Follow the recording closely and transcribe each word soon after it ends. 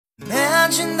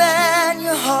imagine that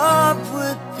your heart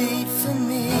would beat for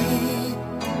me.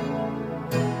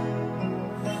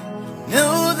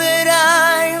 Know that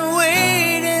I'm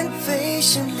waiting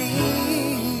patiently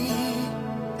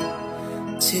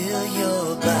till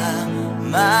you're by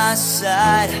my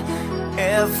side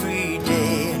every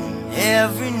day and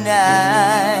every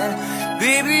night.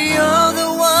 Baby, you're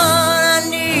the one I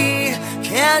need,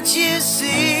 can't you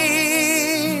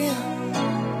see?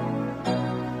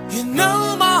 You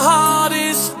know my heart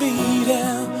is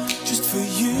beating just for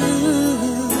you.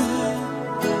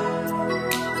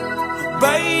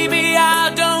 Baby,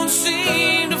 I don't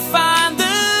seem to find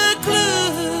the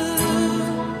clue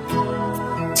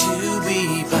to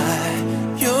be by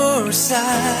your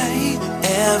side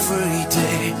every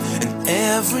day and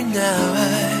every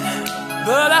night.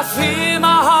 But I feel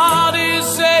my heart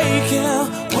is aching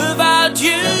without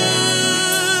you.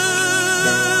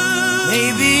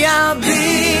 Maybe I'll be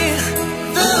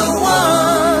the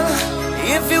one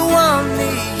if you want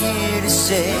me here to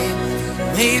stay.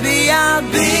 Maybe I'll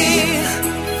be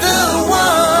the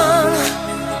one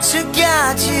to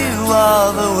guide you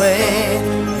all the way.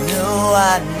 No,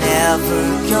 I'm never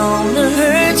gonna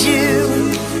hurt you.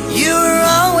 You're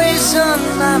always on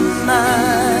my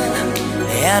mind,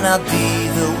 and I'll be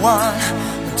the one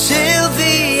until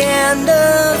the end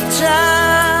of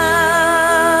time.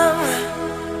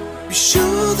 Be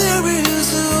sure there is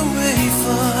a way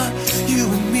for you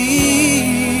and me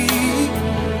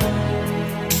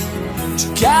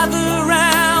together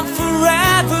around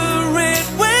forever. It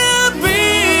will be.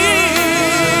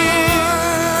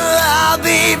 I'll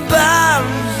be by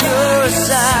your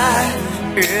side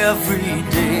every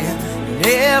day and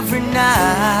every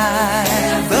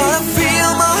night. But I feel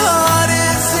my heart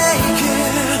is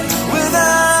aching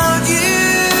without you.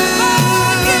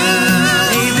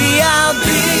 Maybe I'll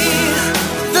be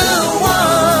the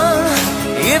one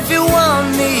if you want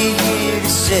me here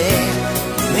to stay.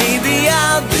 Maybe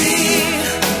I'll be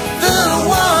the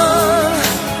one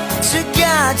to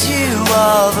guide you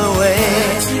all the way.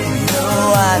 No,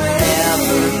 I'm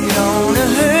never gonna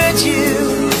hurt you.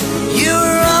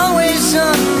 You're always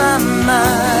on my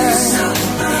mind,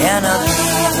 and I'll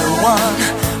be the one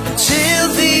until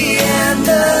the end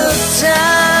of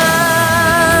time.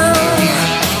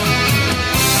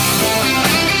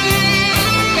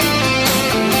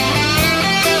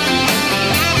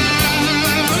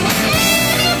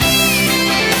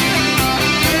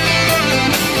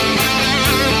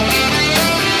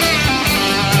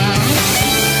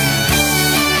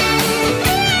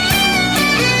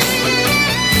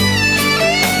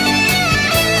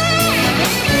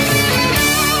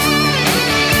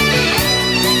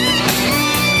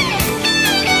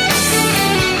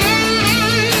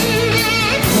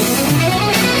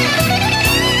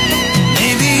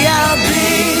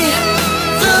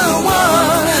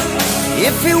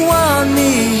 If you want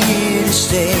me here to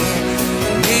stay,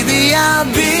 maybe I'll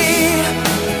be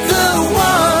the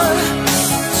one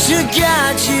to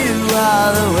guide you all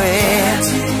the way.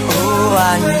 Oh,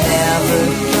 I'm never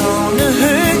gonna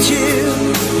hurt you.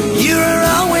 You're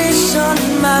always on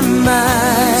my mind.